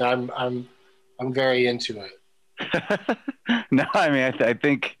subject, I'm very into it. No, I mean, I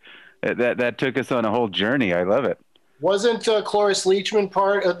think that took us on a whole journey. I love it. Wasn't Cloris Leachman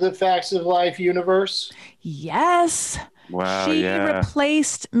part of the Facts of Life universe? Yes. Wow. She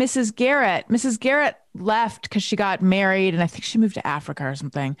replaced Mrs. Garrett. Mrs. Garrett left because she got married, and I think she moved to Africa or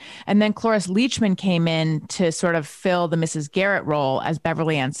something. And then Cloris Leachman came in to sort of fill the Mrs. Garrett role as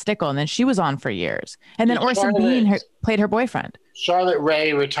Beverly Ann Stickle, and then she was on for years. And then Orson Bean played her boyfriend. Charlotte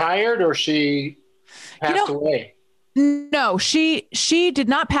Rae retired, or she passed away? No, she did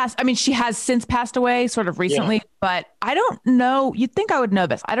not pass. I mean, she has since passed away sort of recently, but I don't know. You'd think I would know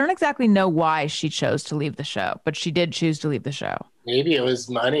this. I don't exactly know why she chose to leave the show, but she did choose to leave the show. Maybe it was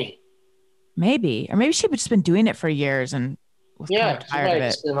money. Maybe. Or maybe she'd just been doing it for years and was kind of tired of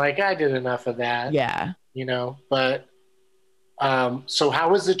it. Been like, I did enough of that. Yeah. But so how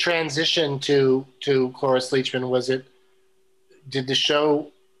was the transition to Cloris Leachman? Did the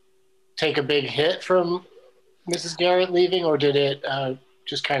show take a big hit from Mrs. Garrett leaving, or did it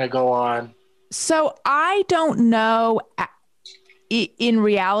just kind of go on? So I don't know in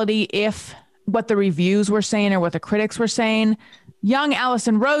reality if what the reviews were saying or what the critics were saying. Young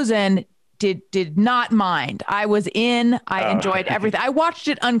Alison Rosen did not mind. I was in. I enjoyed everything. I watched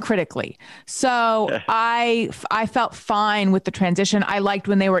it uncritically. So I felt fine with the transition. I liked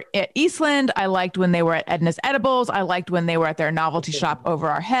when they were at Eastland. I liked when they were at Edna's Edibles. I liked when they were at their novelty shop over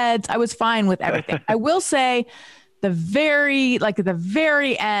our heads. I was fine with everything. I will say at the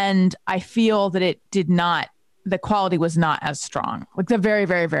very end, I feel that it did not, the quality was not as strong, like the very,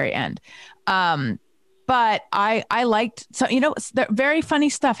 very, very end. But I liked, so, the very funny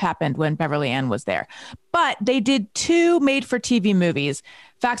stuff happened when Beverly Ann was there. But they did 2 made-for-TV movies,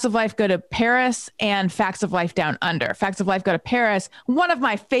 Facts of Life Go to Paris and Facts of Life Down Under. Facts of Life Go to Paris, one of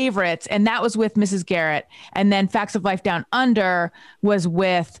my favorites, and that was with Mrs. Garrett. And then Facts of Life Down Under was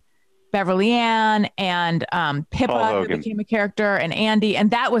with Beverly Ann and Pippa, who became a character, and Andy,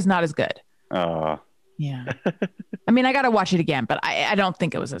 and that was not as good. Yeah. I mean, I got to watch it again, but I don't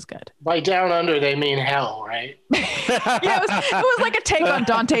think it was as good. By Down Under, they mean hell, right? Yeah, it was like a take on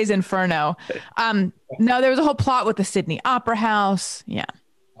Dante's Inferno. No, there was a whole plot with the Sydney Opera House. Yeah.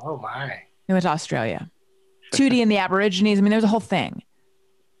 Oh, my. They went to Australia. Tootie and the Aborigines. I mean, there's a whole thing.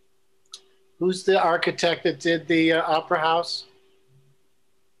 Who's the architect that did the Opera House?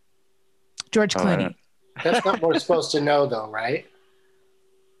 George Clooney. That's not what we're supposed to know, though, right?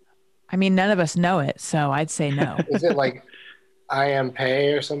 I mean, none of us know it, so I'd say no. Is it like I.M.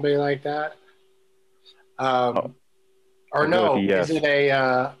 Pei or somebody like that? Or no, is it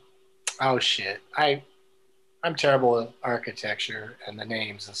a... oh, shit. I'm terrible at architecture and the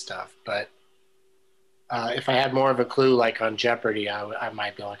names and stuff, but if I had more of a clue, like on Jeopardy, I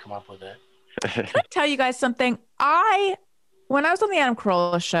might be able to come up with it. Can I tell you guys something? When I was on the Adam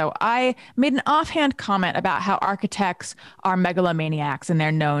Carolla show, I made an offhand comment about how architects are megalomaniacs and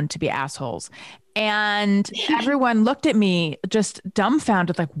they're known to be assholes. And everyone looked at me just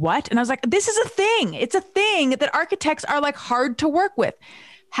dumbfounded, like, what? And I was like, this is a thing. It's a thing that architects are like hard to work with.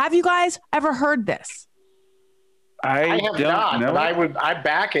 Have you guys ever heard this? I have not, know. But I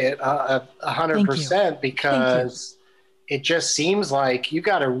back it 100% because it just seems like you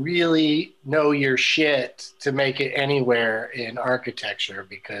got to really know your shit to make it anywhere in architecture,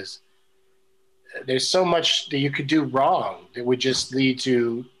 because there's so much that you could do wrong that would just lead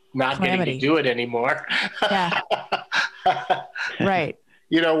to not getting to do it anymore. Yeah. Right.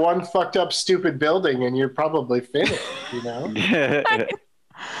 One fucked up stupid building and you're probably finished,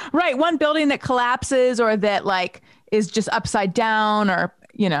 Right. One building that collapses or that like is just upside down, or,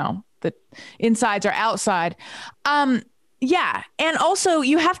 the insides are outside. Yeah. And also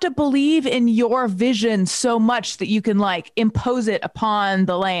you have to believe in your vision so much that you can like impose it upon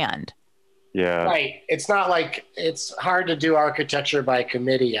the land. Yeah. Right. It's not like it's hard to do architecture by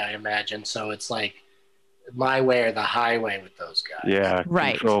committee, I imagine. So it's like my way or the highway with those guys. Yeah.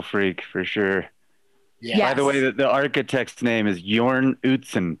 Right. Control freak for sure. Yeah. Yes. By the way, the architect's name is Jorn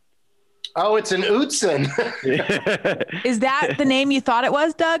Utzon. Oh, it's an Utzon. Is that the name you thought it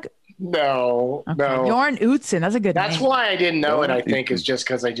was, Doug? No, okay. No. Jorn Utzon. That's a good name. That's why I didn't know it, I think, is just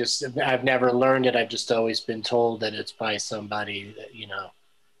because I've never learned it. I've just always been told that it's by somebody that,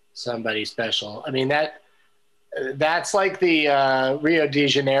 somebody special. I mean, that's like the Rio de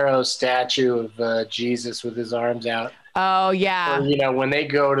Janeiro statue of Jesus with his arms out. Oh, yeah. Or, when they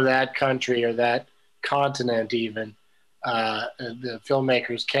go to that country or that continent even, the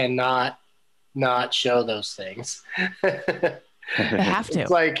filmmakers cannot not show those things. They have to.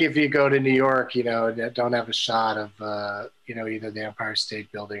 It's like if you go to New York, don't have a shot of, either the Empire State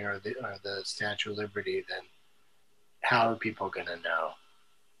Building or the Statue of Liberty, then how are people going to know?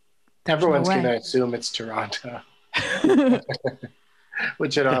 Everyone's going to assume it's Toronto,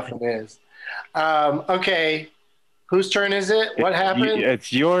 which it often is. Okay. Whose turn is it? What happened?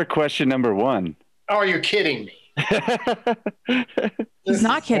 It's your question number 1. Oh, are you kidding me? He's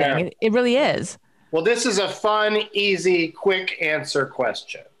not kidding. It really is. Well, this is a fun, easy, quick answer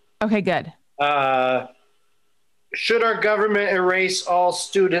question. Okay, good. Should our government erase all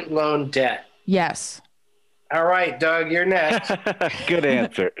student loan debt? Yes. All right, Doug, you're next. Good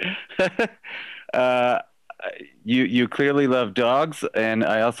answer. You clearly love dogs, and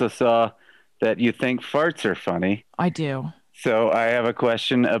I also saw that you think farts are funny. I do. So I have a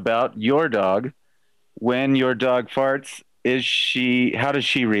question about your dog. When your dog farts, how does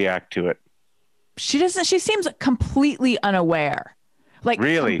she react to it? She seems completely unaware. Like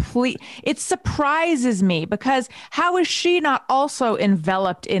really? It surprises me because how is she not also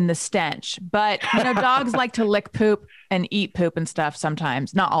enveloped in the stench? But dogs like to lick poop and eat poop and stuff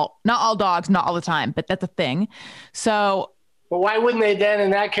sometimes. Not all dogs, not all the time, but that's a thing. So, well, why wouldn't they then, in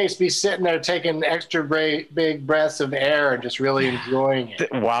that case, be sitting there taking extra big breaths of air and just really enjoying it,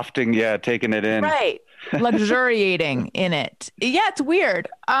 wafting, taking it in, right? Luxuriating in it. Yeah, it's weird.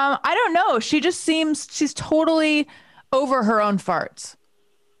 I don't know. She just seems she's totally over her own farts.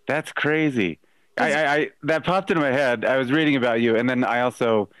 That's crazy. I that popped into my head. I was reading about you, and then I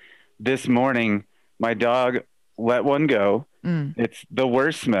also this morning my dog let one go. It's the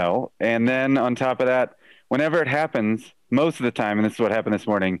worst smell, and then on top of that, whenever it happens, most of the time, and this is what happened this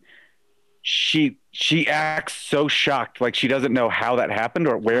morning, she acts so shocked, like she doesn't know how that happened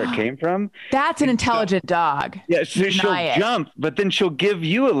or where it came from. That's an intelligent dog. Yeah, so she'll jump, but then she'll give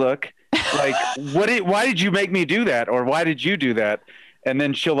you a look like, why did you make me do that? Or why did you do that? And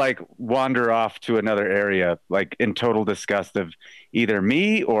then she'll like wander off to another area, like in total disgust of either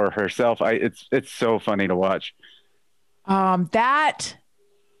me or herself. It's so funny to watch. That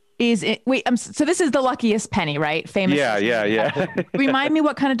is it. Wait, so this is the luckiest penny, right? Famous. Yeah. Remind me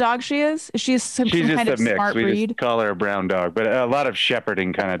what kind of dog she is. Is she some kind of mix. smart we breed? Just call her a brown dog, but a lot of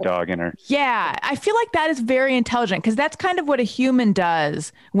shepherding kind of dog in her. Yeah, I feel like that is very intelligent because that's kind of what a human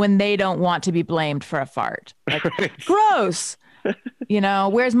does when they don't want to be blamed for a fart. Like, gross.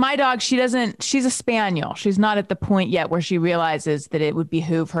 Whereas my dog, she's a spaniel. She's not at the point yet where she realizes that it would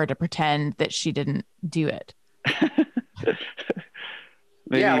behoove her to pretend that she didn't do it.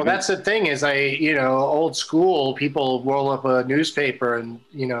 Yeah, well, that's the thing is old school people roll up a newspaper and,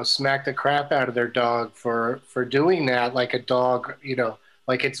 smack the crap out of their dog for doing that. Like a dog,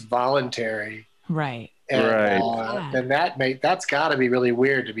 like it's voluntary. Right. And, right. Then that's gotta be really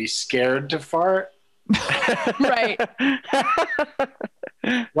weird to be scared to fart. Right.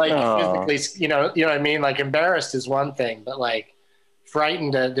 Like physically, you know what I mean? Like embarrassed is one thing, but like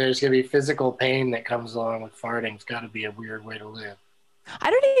frightened that there's going to be physical pain that comes along with farting. It's got to be a weird way to live. I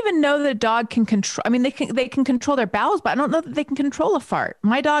don't even know that a dog can control. I mean, they can control their bowels, but I don't know that they can control a fart.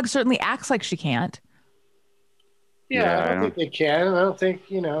 My dog certainly acts like she can't. Yeah, I don't think they can. I don't think,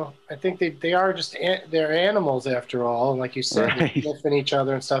 I think they are just, they're animals after all. And like you said, right. They sniff in each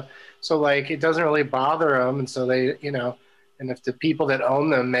other and stuff. So like, it doesn't really bother them. And so they, and if the people that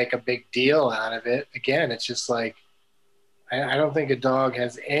own them make a big deal out of it, again, it's just like, I don't think a dog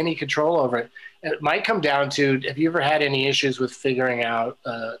has any control over it. It might come down to, have you ever had any issues with figuring out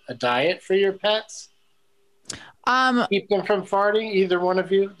a diet for your pets? Keep them from farting, either one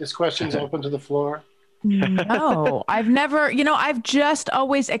of you? This question's open to the floor. No, I've never, I've just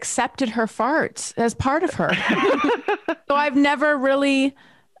always accepted her farts as part of her. So I've never really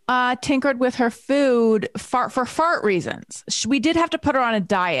tinkered with her food for fart reasons. We did have to put her on a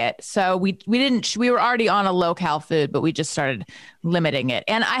diet. So we were already on a low-cal food, but we just started limiting it.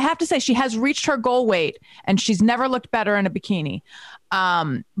 And I have to say she has reached her goal weight and she's never looked better in a bikini.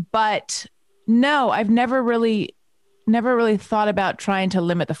 But no, I've never really thought about trying to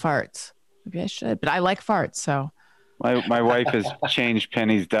limit the farts. Maybe I should, but I like farts. So my wife has changed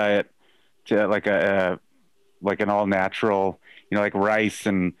Penny's diet to like an all natural, like rice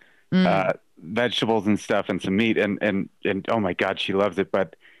and vegetables and stuff and some meat and oh my God, she loves it.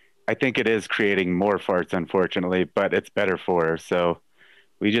 But I think it is creating more farts, unfortunately, but it's better for her. So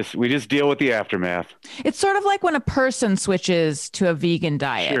we just deal with the aftermath. It's sort of like when a person switches to a vegan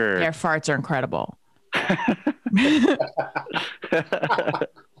diet. Sure. Their farts are incredible.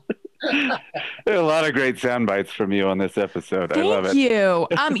 There are a lot of great sound bites from you on this episode. I love it. Thank you.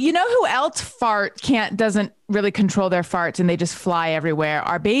 You know who else doesn't really control their farts and they just fly everywhere?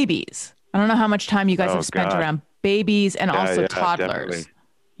 Are babies. I don't know how much time you guys have spent around babies and also toddlers. Definitely.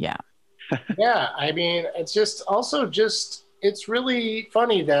 Yeah. Yeah. I mean, it's just it's really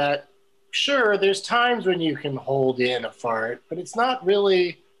funny that sure, there's times when you can hold in a fart, but it's not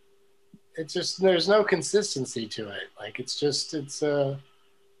really, there's no consistency to it. Like it's just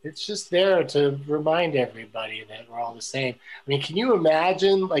there to remind everybody that we're all the same. I mean, can you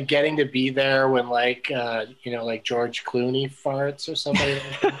imagine like getting to be there when like George Clooney farts or somebody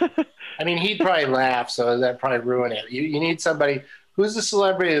like that? I mean, he'd probably laugh, so that'd probably ruin it. You need somebody who's a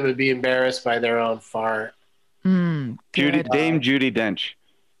celebrity that would be embarrassed by their own fart. Dame Judi Dench.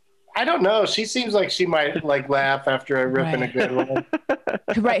 I don't know. She seems like she might like laugh after ripping a good one.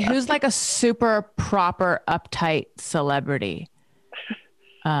 Right. Who's like a super proper uptight celebrity?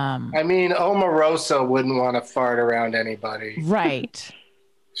 I mean, Omarosa wouldn't want to fart around anybody. Right.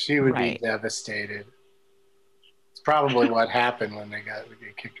 She would be devastated. It's probably what happened when they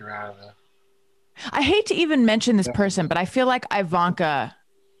kicked her out of the... I hate to even mention this person, but I feel like Ivana,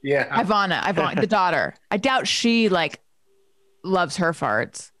 the daughter. I doubt she like loves her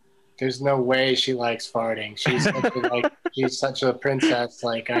farts. There's no way she likes farting. She's such a princess.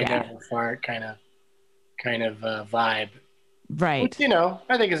 Like I never fart kind of vibe. Right. Which,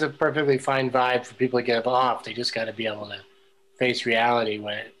 I think is a perfectly fine vibe for people to get off. They just got to be able to face reality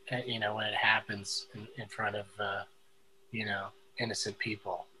when it happens in front of innocent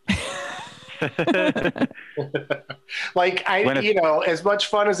people. Like as much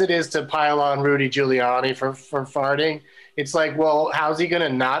fun as it is to pile on Rudy Giuliani for farting, it's like, well, how's he gonna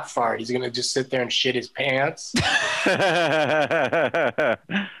not fart? He's gonna just sit there and shit his pants.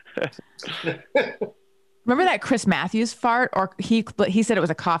 Remember that Chris Matthews fart, or he said it was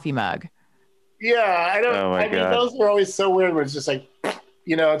a coffee mug. Yeah, I don't. Oh my God. mean, those are always so weird. When it's just like,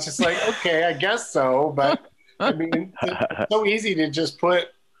 it's just like, okay, I guess so, but I mean, it's so easy to just put.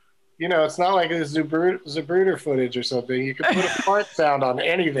 It's not like a Zapruder footage or something. You can put a fart sound on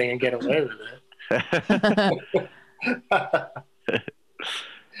anything and get away with it.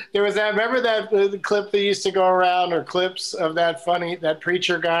 There was that. Remember that the clip that used to go around, or clips of that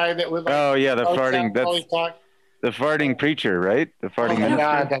preacher guy that would. Like, the farting. The farting preacher, right? The farting. Oh my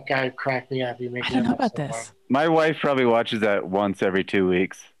God, that guy cracked me up. I don't know about this. My wife probably watches that once every 2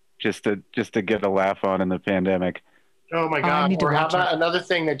 weeks, just to get a laugh on in the pandemic. Oh my God! Or how about another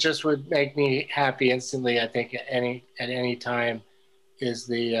thing that just would make me happy instantly? I think at any time is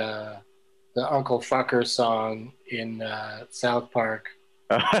the Uncle Fucker song in South Park.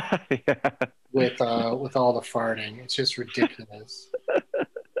 With all the farting. It's just ridiculous.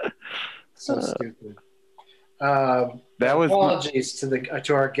 So stupid. Apologies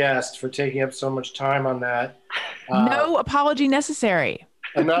to our guest for taking up so much time on that. No apology necessary.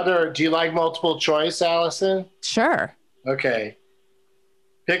 Do you like multiple choice, Alison? Sure. Okay.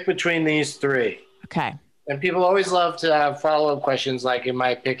 Pick between these three. Okay. And people always love to have follow-up questions like, am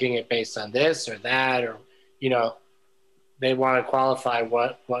I picking it based on this or that? Or, they want to qualify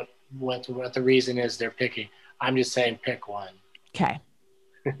what the reason is they're picking. I'm just saying pick one. Okay.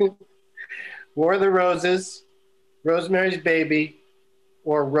 War of the Roses, Rosemary's Baby,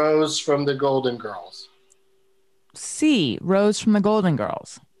 or Rose from the Golden Girls? C, Rose from the Golden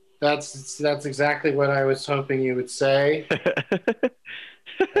Girls. That's exactly what I was hoping you would say.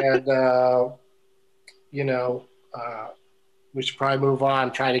 And, we should probably move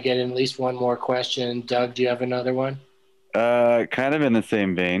on, try to get in at least one more question. Doug, do you have another one? Kind of in the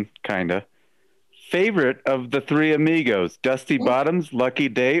same vein, kind of. Favorite of the three amigos, Dusty Bottoms, Lucky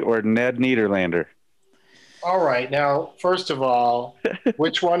Day, or Ned Niederlander? All right. Now, first of all,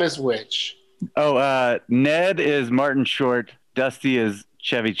 which one is which? Oh, Ned is Martin Short, Dusty is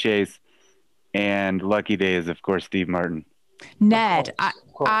Chevy Chase, and Lucky Day is, of course, Steve Martin. Ned.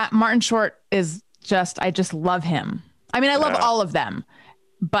 Of course. Martin Short is I just love him. I mean, I love all of them,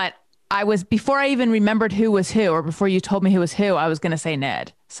 but before I even remembered who was who, or before you told me who was who, I was going to say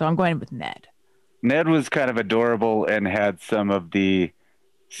Ned. So I'm going with Ned. Ned was kind of adorable and had some of the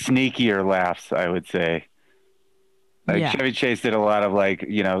sneakier laughs, I would say. Chevy Chase did a lot of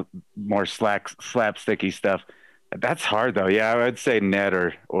more slapsticky stuff. That's hard though. Yeah, I would say Ned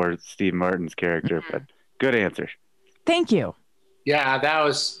or Steve Martin's character, but good answer. Thank you. Yeah, that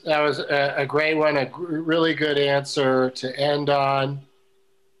was a great one. A really good answer to end on.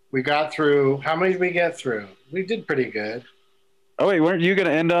 We got through. How many did we get through? We did pretty good. Oh wait, weren't you going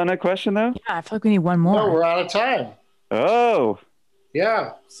to end on a question though? Yeah, I feel like we need one more. No, we're out of time. Oh.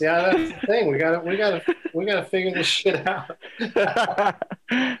 Yeah. See, that's the thing. We gotta figure this shit out.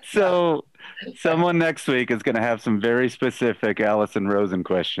 So, someone next week is going to have some very specific Alison Rosen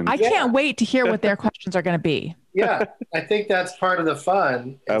questions. I can't wait to hear what their questions are going to be. Yeah, I think that's part of the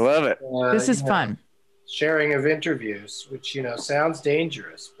fun. I love it. This is fun. Sharing of interviews, which sounds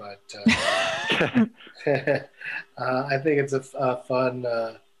dangerous, but I think it's a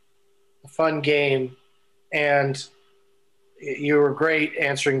fun game, and you were great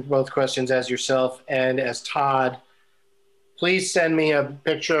answering both questions as yourself and as Todd. Please send me a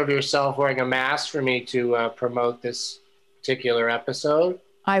picture of yourself wearing a mask for me to promote this particular episode.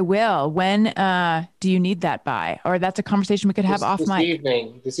 I will. When do you need that by? Or that's a conversation we could have off mic.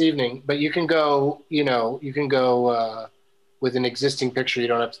 This evening. But you can go, with an existing picture. You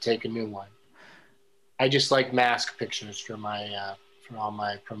don't have to take a new one. I just like mask pictures for all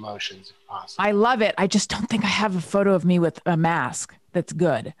my promotions if possible. I love it. I just don't think I have a photo of me with a mask that's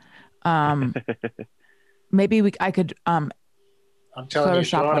good. Maybe I could I'm telling you,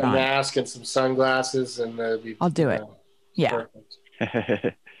 throw on a mask and some sunglasses and I'll do it. Yeah. Perfect.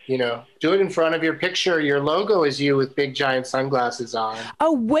 You know, do it in front of your picture. Your logo is you with big giant sunglasses on.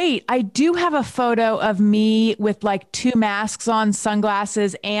 Oh, wait, I do have a photo of me with like 2 masks on,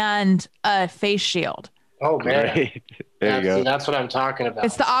 sunglasses, and a face shield. Oh, man. Great. There you go. See, that's what I'm talking about.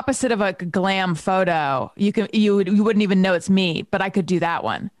 It's the opposite of a glam photo. You wouldn't even know it's me, but I could do that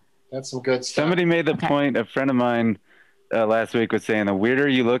one. That's some good stuff. Somebody made the point, a friend of mine last week was saying, the weirder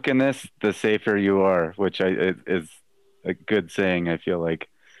you look in this, the safer you are, which is a good saying, I feel like.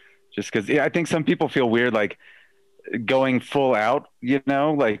 Just because I think some people feel weird, like going full out, you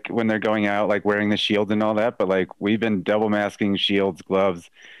know, like when they're going out, like wearing the shield and all that. But like we've been double masking, shields, gloves.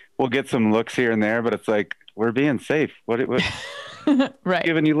 We'll get some looks here and there, but it's like we're being safe. What right?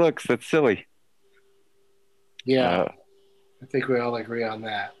 Giving you looks? That's silly. Yeah, I think we all agree on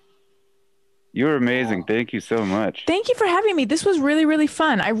that. You were amazing. Thank you so much. Thank you for having me. This was really, really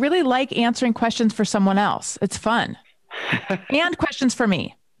fun. I really like answering questions for someone else. It's fun. And questions for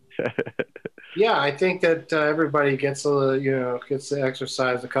me. Yeah, I think that everybody gets gets to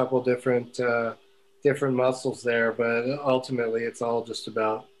exercise a couple different muscles there, but ultimately it's all just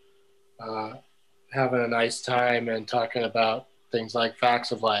about having a nice time and talking about things like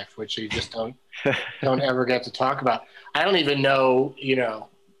facts of life, which you just don't ever get to talk about. I don't even know,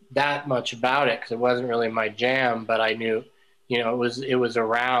 that much about it because it wasn't really my jam, but I knew, it was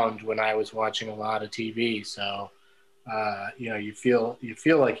around when I was watching a lot of TV, so. You feel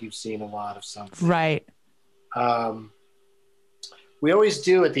like you've seen a lot of something. Right. We always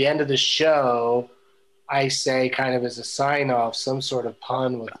do at the end of the show, I say kind of as a sign off, some sort of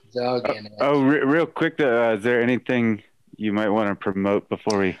pun with Doug in it. Real quick, is there anything you might want to promote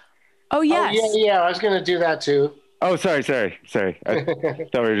before we? Oh, yes. Oh, yeah. I was going to do that too. Oh, sorry. I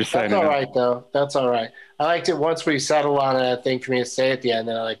thought we were just signing That's all up. right, though. That's all right. I like to, once we settle on a thing for me to say at the end,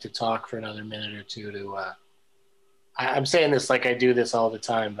 then I like to talk for another minute or two to, I'm saying this like I do this all the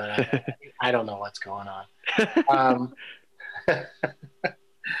time, but I don't know what's going on.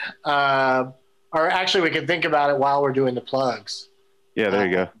 Or actually, we can think about it while we're doing the plugs. Yeah, there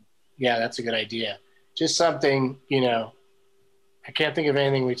you go. Yeah, that's a good idea. Just something, I can't think of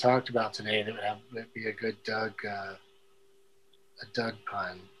anything we talked about today that would be a good Doug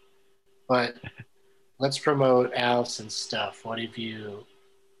pun. But let's promote Alison's stuff. What have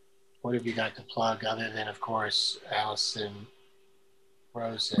you got to plug other than, of course, Alison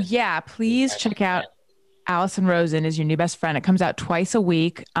Rosen? Yeah, please check out Alison Rosen is Your New Best Friend. It comes out twice a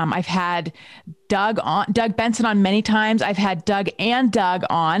week. I've had Doug Benson on many times. I've had Doug and Doug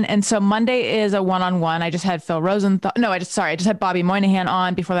on. And so Monday is a one-on-one. I just had Phil Rosenthal. No, I just had Bobby Moynihan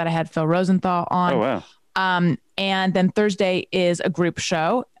on. Before that, I had Phil Rosenthal on. Oh, wow. And then Thursday is a group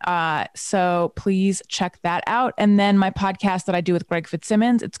show. So please check that out. And then my podcast that I do with Greg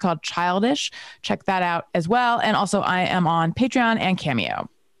Fitzsimmons, it's called Childish. Check that out as well. And also I am on Patreon and Cameo.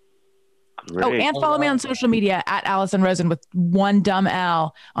 Great. Oh, and follow me on social media at Alison Rosen with one dumb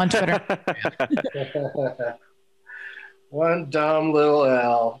L on Twitter. One dumb little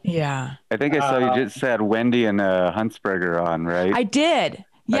L. Yeah. I think I saw you just had Wendy and Huntsberger on, right? I did.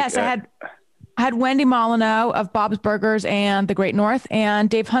 Yes, I had Wendy Molyneux of Bob's Burgers and The Great North and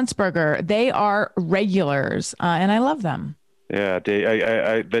Dave Huntsberger. They are regulars, and I love them. Yeah,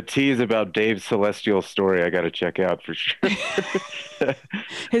 Dave, the tease about Dave's celestial story I got to check out for sure.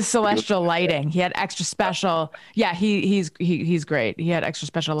 His celestial lighting. He had extra special. Yeah, he's great. He had extra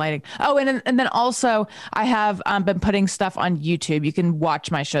special lighting. Oh, and then also I have been putting stuff on YouTube. You can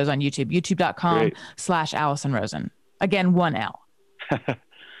watch my shows on YouTube. YouTube.com/Alison Rosen. Again, one L.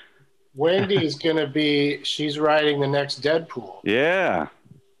 Wendy's she's writing the next Deadpool. Yeah.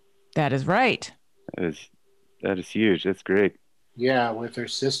 That is right. That is huge. That's great. Yeah, with her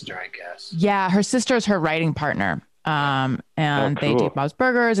sister, I guess. Yeah, her sister is her writing partner. And cool. They do Bob's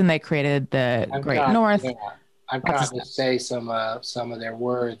Burgers, and they created the Great North. Yeah, I've gotten to say some of their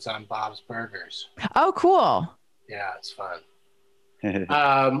words on Bob's Burgers. Oh, cool. Yeah, it's fun.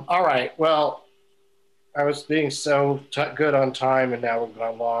 All right. Well, I was being so good on time, and now we've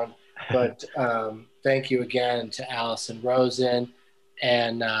gone long. But thank you again to Alison Rosen.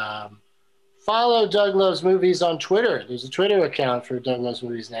 And follow Doug Loves Movies on Twitter. There's a Twitter account for Doug Loves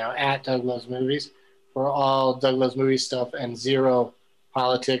Movies now, at Doug Loves Movies, for all Doug Loves Movies stuff and zero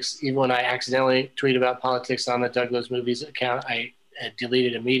politics. Even when I accidentally tweet about politics on the Doug Loves Movies account, I delete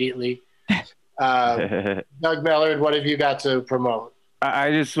it immediately. Doug Mellard, what have you got to promote?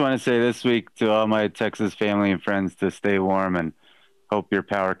 I just want to say this week to all my Texas family and friends to stay warm and hope your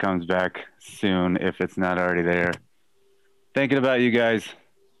power comes back soon if it's not already there. Thinking about you guys.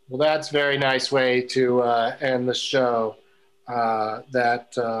 Well, that's a very nice way to end the show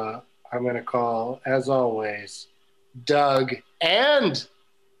that I'm going to call, as always, Doug, and,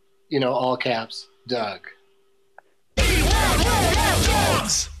 all caps, Doug.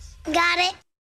 Got it.